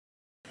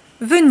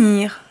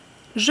Venir.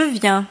 Je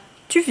viens,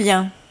 tu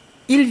viens,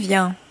 il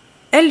vient,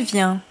 elle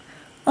vient,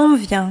 on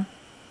vient.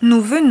 Nous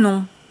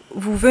venons,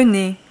 vous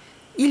venez,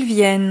 ils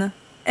viennent,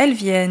 elles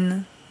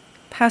viennent.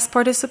 Past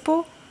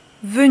participle,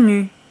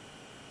 venu.